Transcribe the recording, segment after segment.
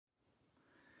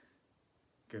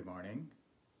Good morning,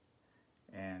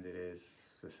 and it is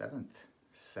the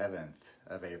 7th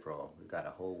of April. We've got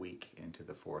a whole week into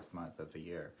the 4th month of the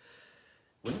year.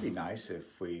 Wouldn't it be nice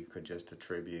if we could just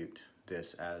attribute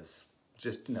this as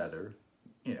just another,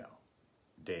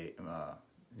 day,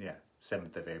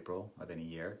 7th of April of any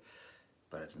year,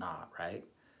 but it's not, right?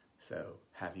 So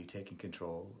have you taken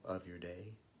control of your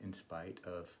day in spite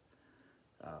of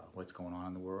what's going on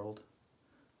in the world?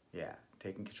 Yeah,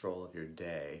 taking control of your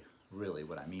day. Really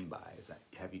what I mean by is that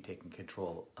have you taken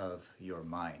control of your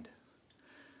mind?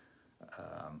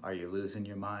 Are you losing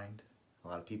your mind? A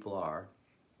lot of people are,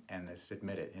 and let's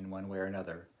admit it, in one way or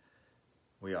another,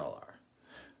 we all are.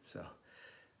 So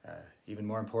even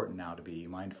more important now to be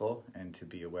mindful and to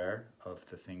be aware of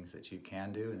the things that you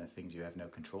can do and the things you have no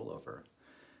control over.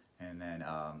 And then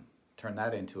turn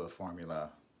that into a formula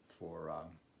for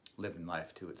living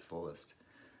life to its fullest.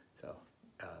 So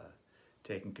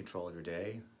taking control of your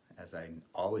day, as I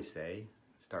always say,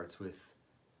 starts with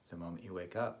the moment you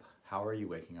wake up. How are you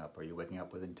waking up? Are you waking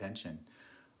up with intention?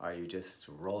 Are you just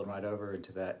rolling right over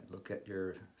into that, look at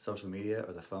your social media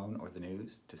or the phone or the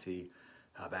news to see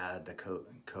how bad the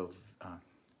I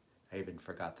even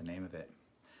forgot the name of it,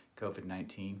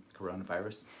 COVID-19,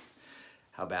 coronavirus,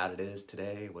 how bad it is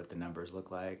today, what the numbers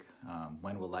look like,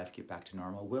 when will life get back to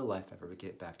normal? Will life ever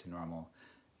get back to normal?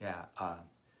 Yeah,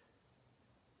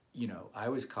 I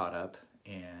was caught up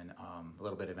in a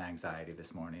little bit of anxiety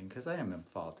this morning because I am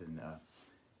involved in a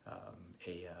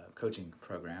coaching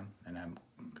program, and I'm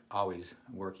always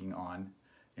working on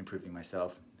improving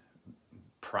myself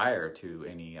prior to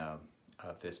any of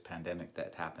this pandemic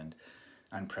that happened.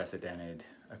 Unprecedented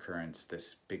occurrence,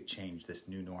 this big change, this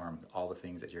new norm, all the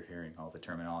things that you're hearing, all the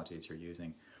terminologies you're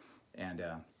using, and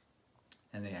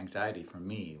the anxiety for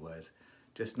me was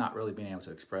just not really being able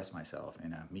to express myself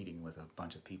in a meeting with a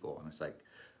bunch of people. And it's like,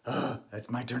 it's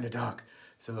my turn to talk.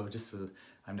 So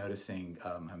I'm noticing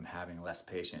I'm having less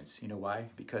patience. You know why?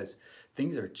 Because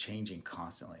things are changing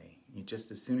constantly.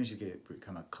 As soon as you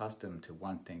become accustomed to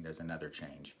one thing, there's another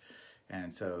change.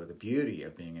 And so the beauty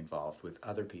of being involved with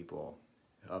other people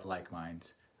of like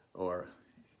minds, or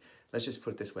let's just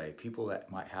put it this way, people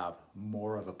that might have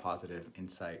more of a positive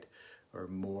insight or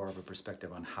more of a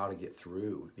perspective on how to get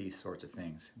through these sorts of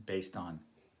things based on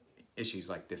issues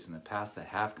like this in the past that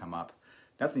have come up.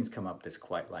 Nothing's come up that's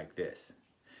quite like this,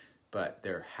 but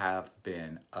there have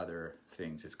been other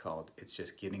things. It's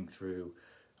just getting through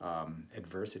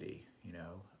adversity,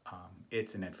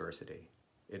 it's an adversity.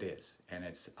 It is. And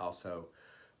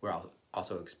we're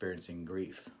also experiencing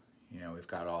grief. We've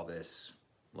got all this,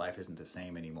 life isn't the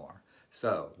same anymore.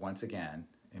 So once again,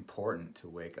 important to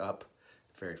wake up.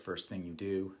 The very first thing you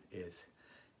do is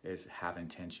have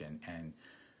intention and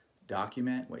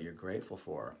document what you're grateful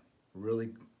for. Really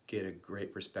get a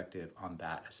great perspective on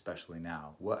that, especially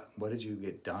now. What did you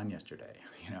get done yesterday?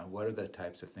 What are the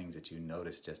types of things that you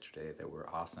noticed yesterday that were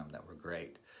awesome, that were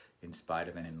great, in spite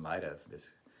of and in light of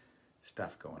this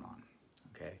stuff going on,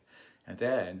 okay? And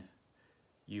then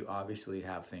you obviously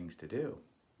have things to do.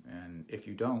 And if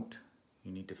you don't,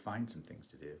 you need to find some things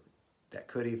to do. That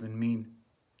could even mean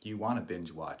you want to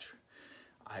binge watch.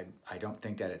 I don't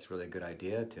think that it's really a good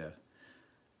idea to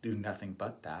do nothing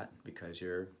but that, because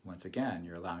you're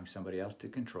allowing somebody else to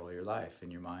control your life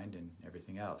and your mind and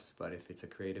everything else. But if it's a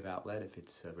creative outlet, if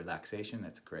it's a relaxation,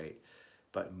 that's great.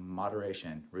 But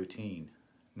moderation, routine,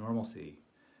 normalcy,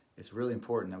 it's really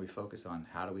important that we focus on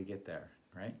how do we get there,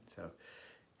 right? So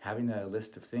having a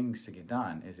list of things to get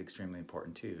done is extremely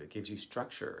important too. It gives you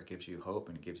structure, it gives you hope,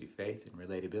 and it gives you faith and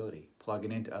relatability.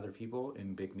 Plugging into other people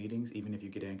in big meetings, even if you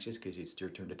get anxious because it's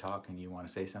your turn to talk and you want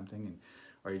to say something,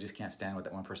 or you just can't stand what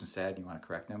that one person said and you want to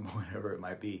correct them, whatever it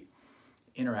might be.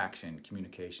 Interaction,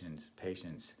 communications,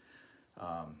 patience,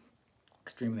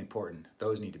 extremely important.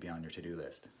 Those need to be on your to-do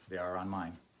list. They are on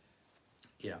mine.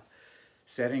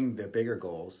 Setting the bigger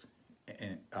goals,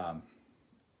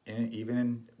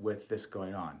 even with this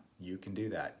going on, you can do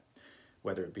that.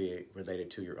 Whether it be related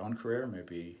to your own career,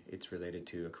 maybe it's related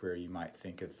to a career you might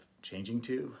think of changing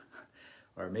to,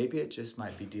 or maybe it just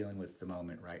might be dealing with the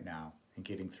moment right now and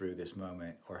getting through this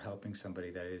moment, or helping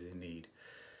somebody that is in need,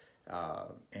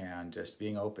 and just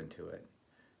being open to it.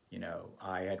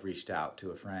 I had reached out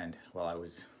to a friend while I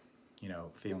was,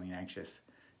 feeling anxious,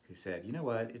 who said, you know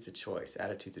what, it's a choice.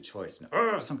 Attitude's a choice.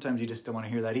 And sometimes you just don't want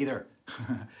to hear that either.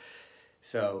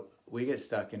 So we get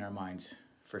stuck in our minds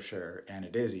for sure, and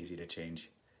it is easy to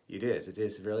change. It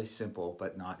is really simple,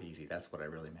 but not easy. That's what I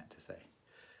really meant to say.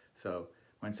 So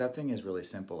when something is really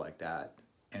simple like that,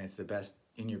 and it's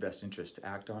in your best interest to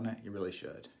act on it, you really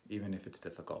should, even if it's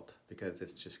difficult, because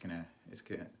it's gonna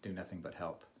do nothing but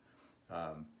help.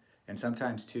 And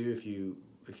sometimes too,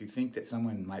 if you think that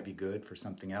someone might be good for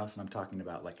something else, and I'm talking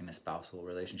about like in a spousal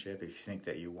relationship, if you think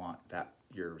that you want that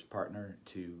your partner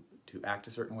to act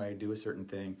a certain way, do a certain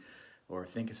thing, or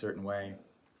think a certain way,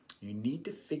 you need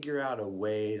to figure out a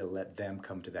way to let them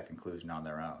come to that conclusion on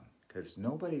their own, because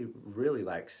nobody really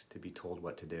likes to be told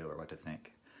what to do or what to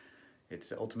think. It's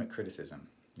the ultimate criticism,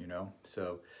 you know?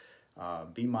 So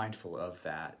be mindful of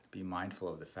that. Be mindful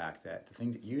of the fact that the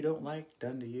thing that you don't like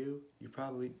done to you, you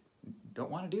probably don't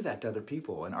want to do that to other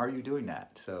people. And are you doing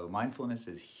that? So mindfulness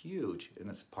is huge. And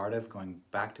it's part of going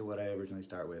back to what I originally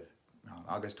started with on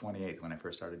August 28th when I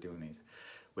first started doing these.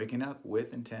 Waking up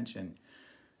with intention,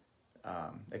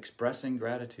 expressing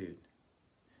gratitude,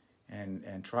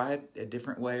 and try it a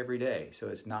different way every day. So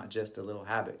it's not just a little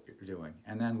habit you're doing.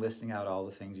 And then listing out all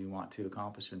the things you want to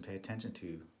accomplish and pay attention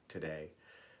to today.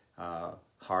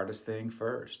 Hardest thing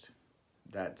first.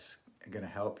 That's going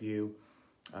to help you,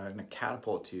 going to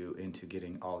catapult you into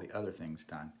getting all the other things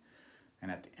done.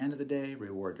 And at the end of the day,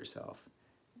 reward yourself.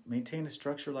 Maintain a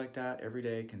structure like that every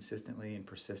day, consistently and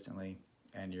persistently,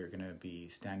 and you're going to be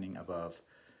standing above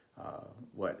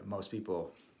what most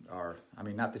people are. I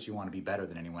mean, not that you want to be better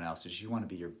than anyone else, it's you want to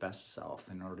be your best self.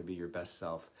 In order to be your best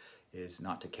self is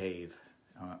not to cave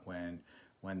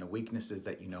when the weaknesses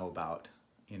that you know about,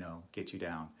 get you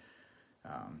down.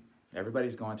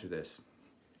 Everybody's going through this.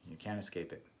 You can't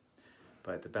escape it.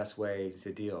 But the best way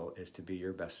to deal is to be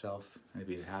your best self and to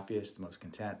be the happiest, the most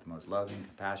content, the most loving,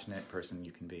 compassionate person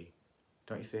you can be.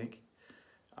 Don't you think?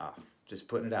 Just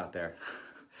putting it out there.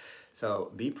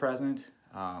 So be present,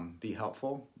 be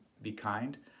helpful, be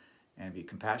kind, and be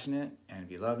compassionate and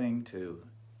be loving to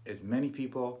as many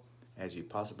people as you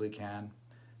possibly can,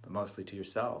 but mostly to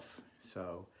yourself.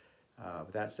 So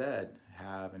with that said,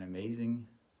 have an amazing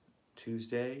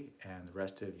Tuesday and the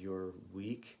rest of your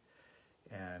week,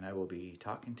 and I will be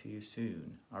talking to you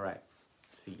soon. All right,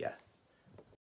 see ya.